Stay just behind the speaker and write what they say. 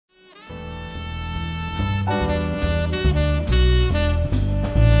The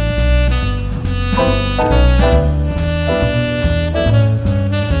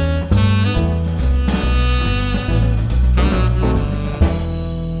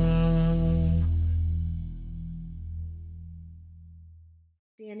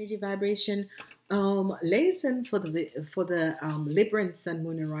energy vibration lesson for the Libra and Sun,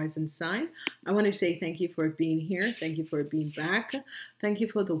 Moon, and Rising sign. I want to say thank you for being here. Thank you for being back. Thank you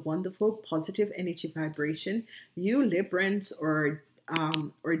for the wonderful positive energy vibration. You Librans are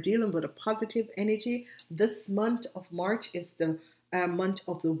dealing with a positive energy. This month of March is the month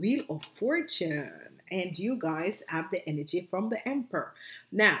of the Wheel of Fortune, and you guys have the energy from the Emperor.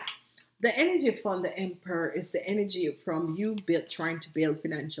 Now, the energy from the Emperor is the energy from you trying to build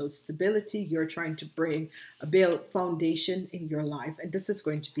financial stability. You're trying to build foundation in your life. And this is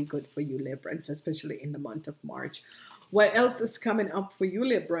going to be good for you, Librans, especially in the month of March. What else is coming up for you,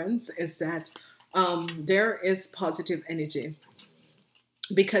 Librans, is that there is positive energy.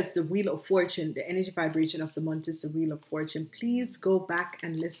 Because the Wheel of Fortune, the energy vibration of the month is the Wheel of Fortune. Please go back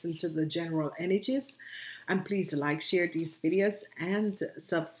and listen to the general energies. And please like, share these videos, and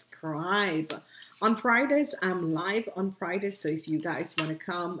subscribe. On Fridays, I'm live on Fridays. So if you guys want to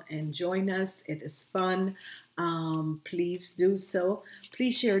come and join us, it is fun. Please do so.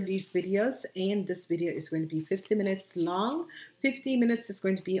 Please share these videos. And this video is going to be 50 minutes long. 15 minutes is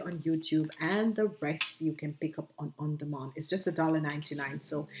going to be on YouTube, and the rest you can pick up on demand. It's just $1.99.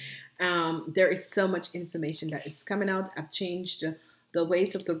 So there is so much information that is coming out. I've changed the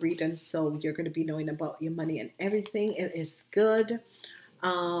ways of the reading, so you're going to be knowing about your money and everything. It is good.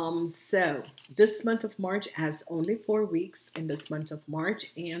 So this month of March has only 4 weeks in this month of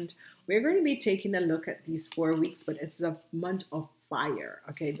March, and we're going to be taking a look at these 4 weeks, but it's a month of fire.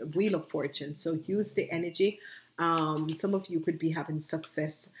 Okay, the Wheel of Fortune. So use the energy. Some of you could be having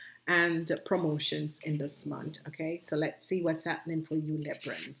success and promotions in this month. Okay, so let's see what's happening for you,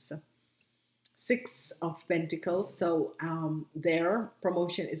 Librans. 6 of Pentacles. So their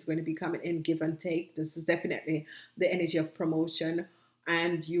promotion is going to be coming in, give and take. This is definitely the energy of promotion.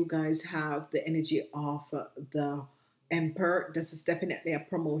 And you guys have the energy of the Emperor. This is definitely a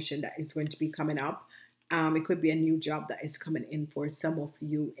promotion that is going to be coming up. It could be a new job that is coming in for some of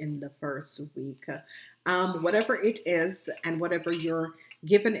you in the first week. Whatever it is and whatever you're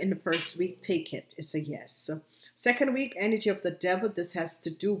given in the first week, take it. It's a yes. Second week, energy of the Devil. This has to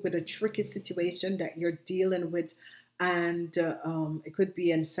do with a tricky situation that you're dealing with. And it could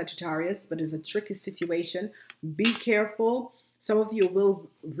be in Sagittarius, but it's a tricky situation. Be careful. Some of you will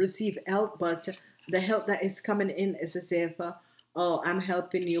receive help, but the help that is coming in is as if, oh, I'm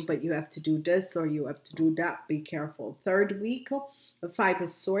helping you, but you have to do this or you have to do that. Be careful. Third week, the 5 of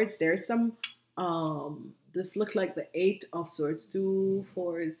Swords. There's some, this look like the 8 of Swords. 2,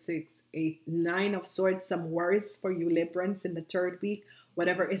 4, 6, 8, 9 of Swords. Some worries for you, Librans, in the third week.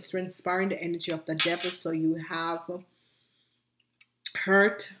 Whatever is transpiring, the energy of the Devil. So you have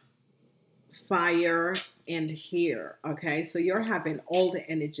hurt, fire, and here. Okay, so you're having all the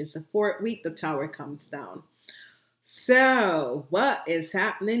energies. The fourth week, the Tower comes down. So what is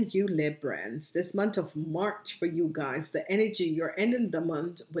happening, you Librans, this month of March for you guys? The energy, you're ending the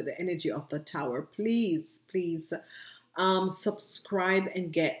month with the energy of the Tower. Please subscribe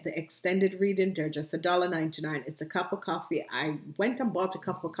and get the extended reading. They're just $1.99. It's a cup of coffee. I went and bought a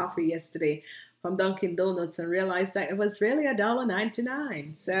cup of coffee yesterday from Dunkin' Donuts and realized that it was really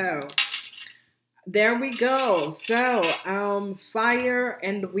 $1.99. So there we go. So fire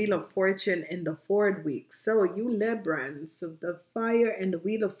and the Wheel of Fortune in the fourth week. So you Librans, so the fire and the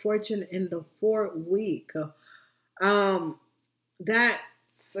Wheel of Fortune in the fourth week. That's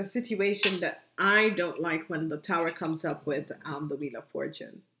a situation that I don't like when the Tower comes up with the Wheel of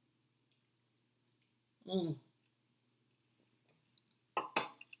Fortune.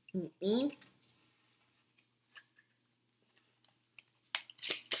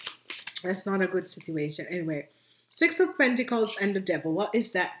 That's not a good situation. Anyway, 6 of Pentacles and the Devil. What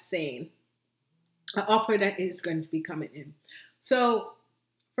is that saying? An offer that is going to be coming in. So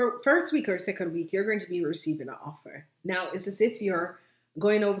for first week or second week, you're going to be receiving an offer. Now, it's as if you're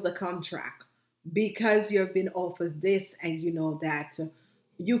going over the contract because you've been offered this and you know that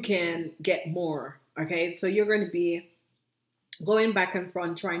you can get more. Okay, so you're going to be going back and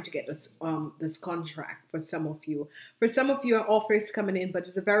front trying to get this this contract for some of you. For some of you, an offer is coming in, but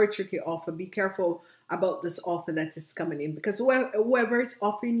it's a very tricky offer. Be careful about this offer that is coming in, because whoever is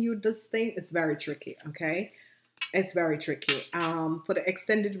offering you this thing, it's very tricky. Okay, it's very tricky. For the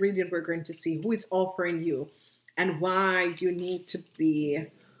extended reading, we're going to see who is offering you and why you need to be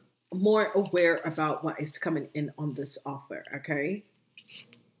more aware about what is coming in on this offer. Okay.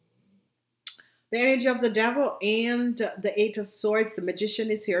 The energy of the devil and the Eight of Swords. The Magician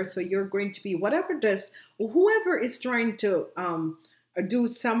is here, so you're going to be whatever does whoever is trying to do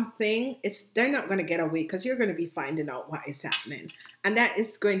something. They're not going to get away because you're going to be finding out what is happening, and that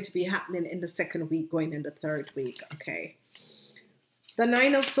is going to be happening in the second week, going in the third week. Okay. The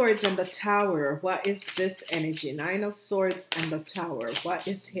Nine of Swords and the Tower. What is this energy? Nine of Swords and the Tower. What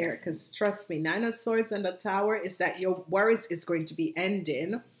is here? Because trust me, Nine of Swords and the Tower is that your worries is going to be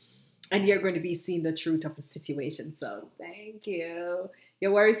ending, and you're going to be seeing the truth of the situation. So thank you.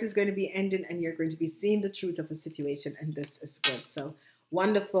 Your worries is going to be ending, and you're going to be seeing the truth of the situation, and this is good. So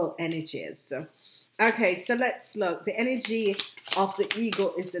wonderful energies. Okay, so let's look. The energy of the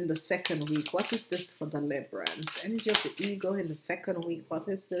ego is in the second week. What is this for the Librans? Energy of the ego in the second week. What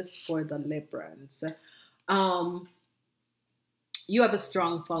is this for the Librans? You have a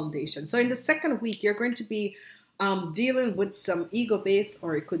strong foundation. So in the second week, you're going to be dealing with some ego base,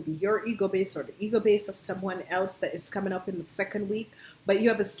 or it could be your ego base or the ego base of someone else that is coming up in the second week, but you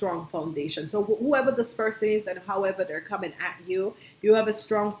have a strong foundation. So whoever this person is and however they're coming at you, you have a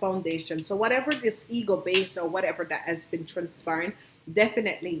strong foundation. So whatever this ego base or whatever that has been transpiring,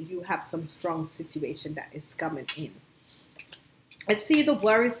 definitely you have some strong situation that is coming in. I see the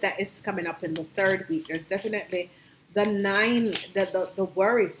worries that is coming up in the third week. There's definitely the the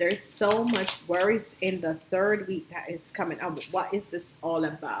worries. There's so much worries in the third week that is coming up. What is this all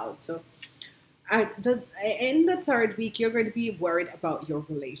about? So in the third week, you're going to be worried about your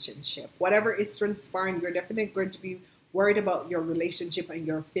relationship. Whatever is transpiring, you're definitely going to be worried about your relationship and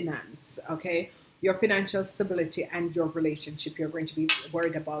your finance. Okay, your financial stability and your relationship, you're going to be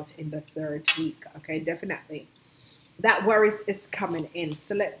worried about in the third week. Okay, definitely that worries is coming in.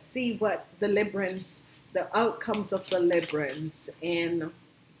 So let's see what the Librans, the outcomes of the Librans, and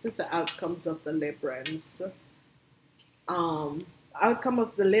this is the outcomes of the Librans. Outcome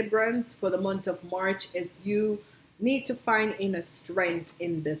of the Librans for the month of March is you need to find inner strength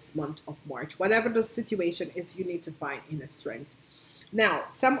in this month of March. Whatever the situation is, you need to find inner strength. Now,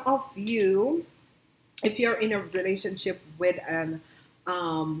 some of you, if you're in a relationship with a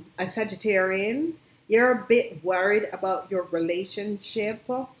Sagittarian, you're a bit worried about your relationship.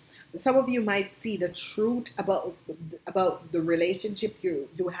 Some of you might see the truth about the relationship you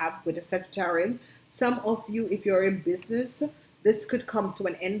have with a Sagittarian. Some of you, if you're in business, this could come to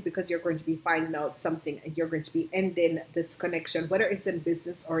an end because you're going to be finding out something and you're going to be ending this connection, whether it's in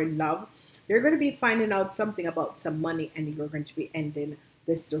business or in love. You're going to be finding out something about some money and you're going to be ending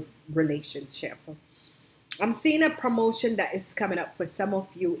this relationship. I'm seeing a promotion that is coming up for some of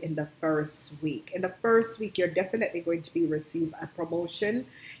you in the first week. In the first week, you're definitely going to receive a promotion,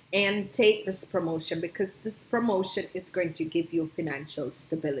 and take this promotion because this promotion is going to give you financial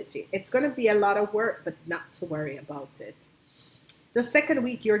stability. It's going to be a lot of work, but not to worry about it. The second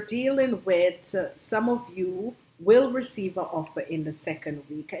week, you're dealing with some of you will receive an offer in the second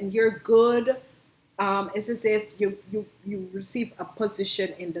week, and you're good. It's as if you receive a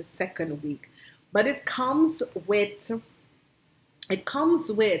position in the second week. But it comes with,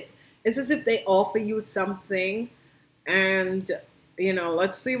 it's as if they offer you something and, you know,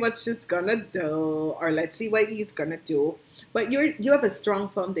 let's see what she's gonna do, or let's see what he's gonna do. But you have a strong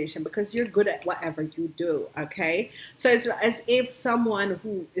foundation because you're good at whatever you do, okay? So it's as if someone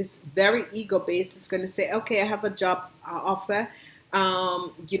who is very ego-based is gonna say, okay, I have a job offer,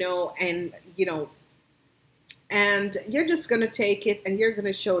 you know, and, you know, and you're just gonna take it and you're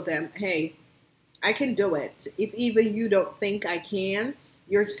gonna show them, hey, I can do it. If even you don't think I can,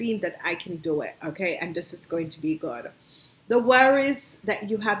 you're seeing that I can do it, okay? And this is going to be good. The worries that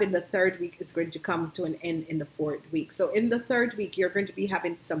you have in the third week is going to come to an end in the fourth week. So in the third week, you're going to be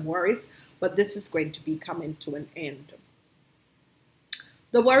having some worries, but this is going to be coming to an end.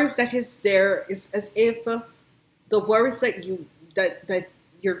 The worries that is there is as if the worries that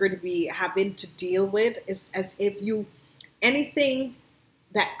you're going to be having to deal with is as if anything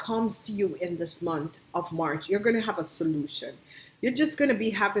that comes to you in this month of March, you're going to have a solution. You're just going to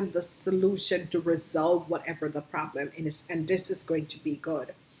be having the solution to resolve whatever the problem is, and this is going to be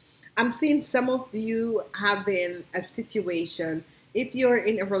good. I'm seeing some of you having a situation. If you're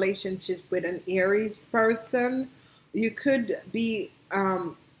in a relationship with an Aries person, you could be,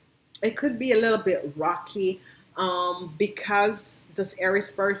 it could be a little bit rocky because this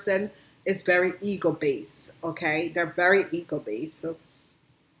Aries person is very ego-based, okay? They're very ego-based. So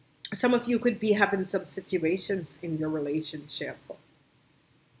some of you could be having some situations in your relationship.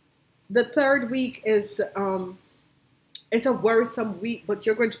 The third week is it's a worrisome week, but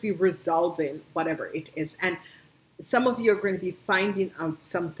you're going to be resolving whatever it is. And some of you are going to be finding out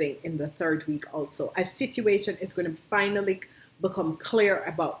something in the third week also. A situation is going to finally become clear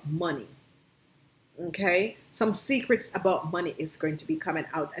about money. Okay, some secrets about money is going to be coming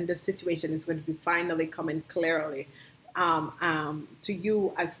out, and the situation is going to be finally coming clearly to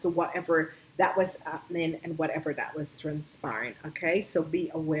you as to whatever that was happening and whatever that was transpiring. Okay, so be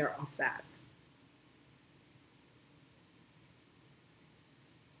aware of that.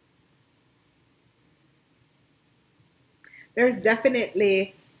 There's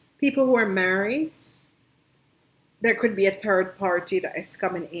definitely people who are married. There could be a third party that is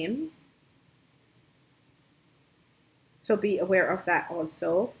coming in, so be aware of that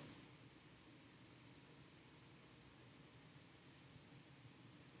also.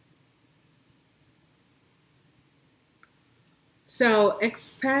 So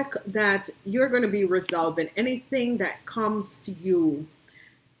expect that you're going to be resolving anything that comes to you.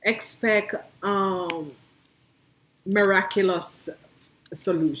 Expect miraculous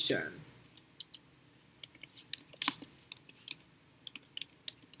solution.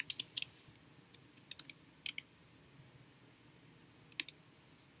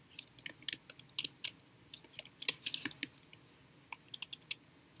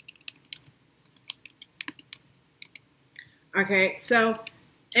 Okay, so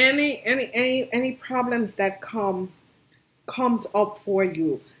any problems that comes up for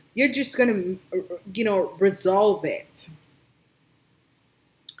you, you're just gonna resolve it.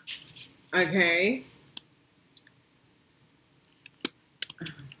 Okay,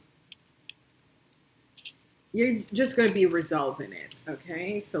 you're just gonna be resolving it.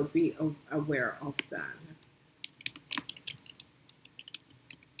 Okay, so be aware of that.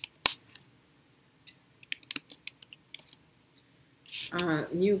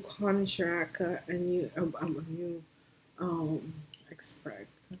 New contract, a new expect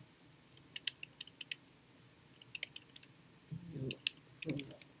new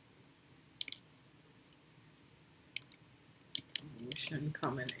promotion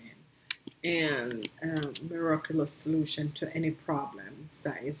coming in, and miraculous solution to any problems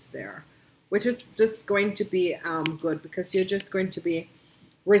that is there, which is just going to be good, because you're just going to be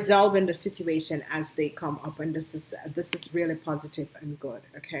resolving the situation as they come up, and this is really positive and good.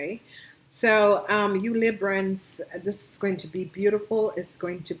 Okay, so you Librans, this is going to be beautiful. It's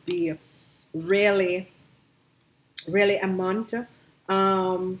going to be really really a month.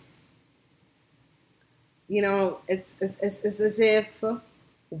 um it's as if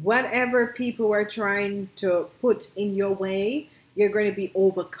whatever people were trying to put in your way, you're going to be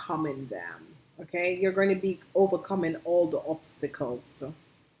overcoming them. Okay, you're going to be overcoming all the obstacles,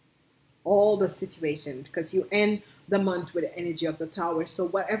 all the situations, because you end the month with the energy of the Tower. So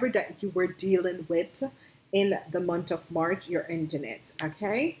whatever that you were dealing with in the month of March, you're ending it.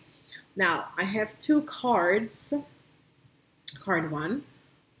 Okay, now I have two cards. Card one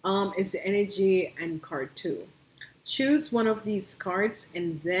is the energy, and card two. Choose one of these cards,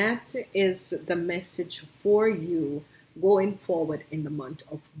 and that is the message for you going forward in the month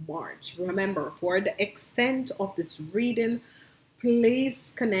of March. Remember, for the extent of this reading,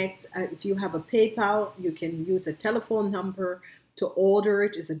 please connect. If you have a PayPal, you can use a telephone number to order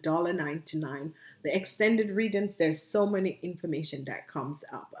it. It's $1.99. The extended readings, there's so many information that comes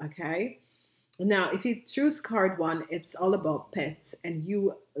up. Okay, now if you choose card one, it's all about pets and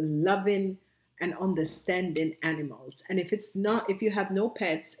you loving and understanding animals. And if it's not, if you have no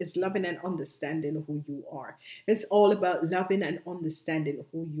pets, it's loving and understanding who you are. It's all about loving and understanding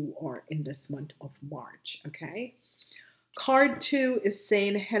who you are in this month of March. Okay, card two is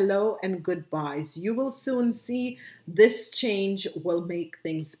saying hello and goodbyes. You will soon see this change will make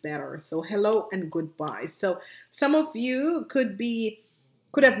things better. So hello and goodbye. So some of you could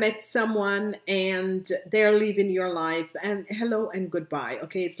have met someone and they're leaving your life, and hello and goodbye.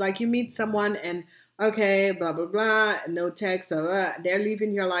 Okay, it's like you meet someone and okay, blah blah blah, no text, blah, blah, they're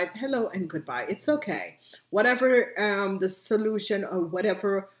leaving your life, hello and goodbye. It's okay, whatever the solution or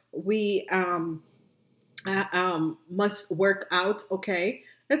whatever we must work out. Okay,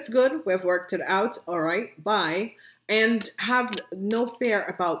 that's good. We've worked it out. All right, bye. And have no fear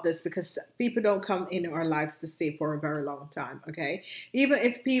about this, because people don't come in our lives to stay for a very long time. Okay, even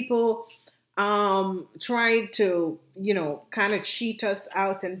if people try to kind of cheat us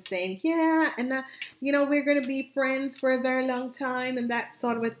out and saying yeah, and we're going to be friends for a very long time and that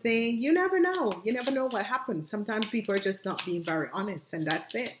sort of a thing, you never know. You never know what happens. Sometimes people are just not being very honest, and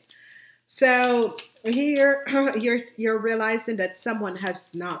that's it. So here you're realizing that someone has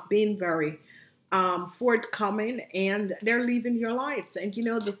not been very forthcoming, and they're leaving your lives. And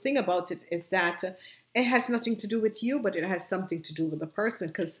the thing about it is that it has nothing to do with you, but it has something to do with the person.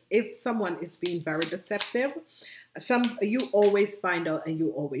 Because if someone is being very deceptive, some you always find out and you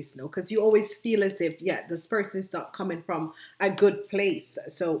always know, because you always feel as if, yeah, this person is not coming from a good place.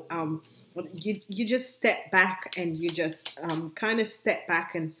 So you just step back and you just kind of step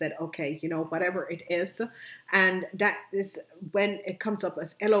back and said, okay, you know, whatever it is. And that is when it comes up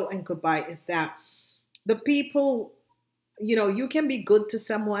as hello and goodbye, is that the people, you know, you can be good to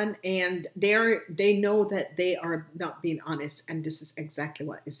someone and they know that they are not being honest, and this is exactly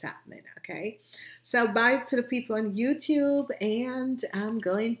what is happening. Okay, so bye to the people on YouTube, and I'm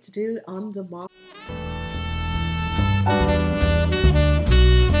going to do on the